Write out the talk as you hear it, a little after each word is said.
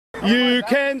You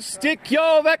can stick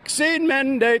your vaccine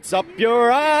mandates up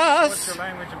your ass.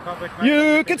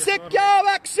 You can stick your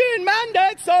vaccine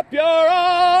mandates up your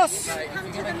ass.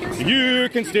 You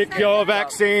can stick your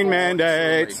vaccine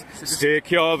mandates.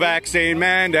 Stick your vaccine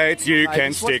mandates. You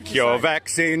can stick your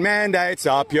vaccine mandates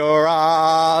up your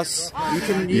ass.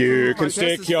 You can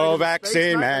stick your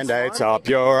vaccine mandates up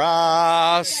your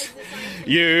ass.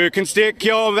 You can stick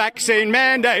your vaccine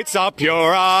mandates up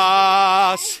your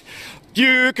ass.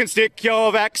 You can stick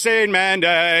your vaccine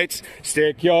mandates.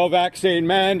 Stick your vaccine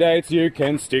mandates. You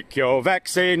can stick your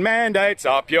vaccine mandates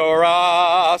up your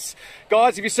ass.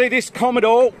 Guys, if you see this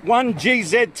Commodore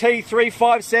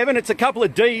 1GZT357, it's a couple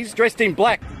of Ds dressed in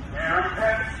black. You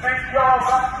can stick your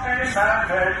vaccine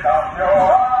mandates up your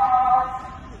ass.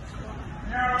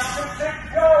 You can stick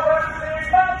your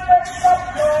vaccine mandates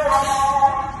up your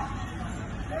ass.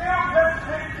 You can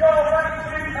stick your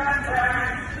vaccine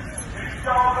mandates. Stick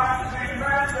your vaccine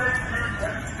mandates. You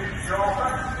can stick your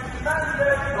vaccine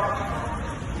mandates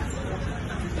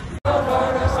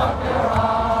up your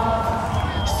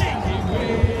ass. Singing we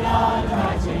are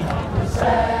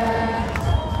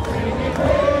 99%. Singing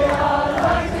we are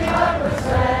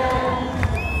 99%.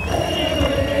 Singing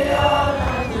we are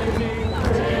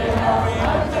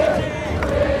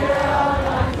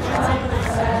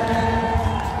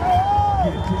 99%.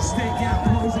 You can stick your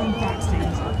poison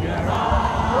vaccines up your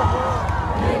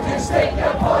ass. You can stick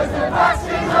your poison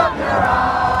vaccines up your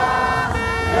ass.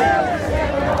 You can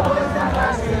stick your poison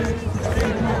vaccines.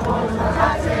 Stick your poison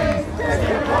vaccines. Stick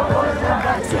your poison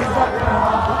vaccines up your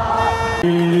ass.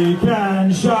 You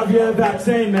can shove your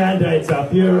vaccine mandates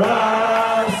up your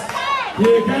ass.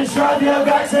 You can shove your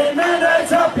vaccine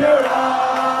mandates up your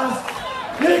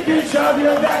ass. You can shove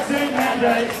your vaccine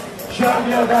mandates. Shove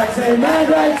your vaccine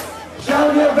mandates.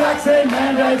 Shove your vaccine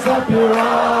mandates up your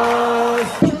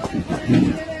ass.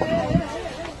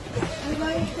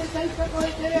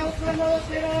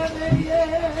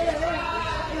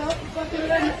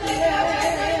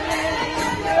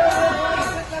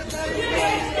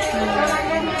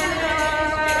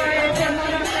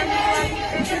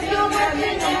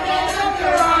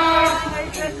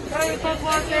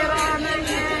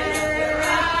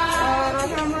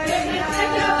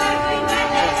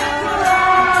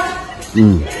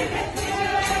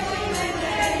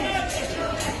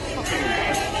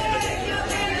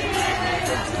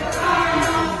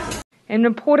 And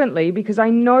importantly, because I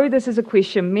know this is a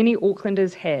question many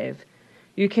Aucklanders have,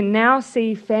 you can now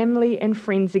see family and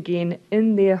friends again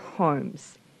in their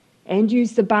homes and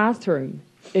use the bathroom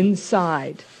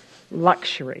inside.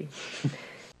 Luxury.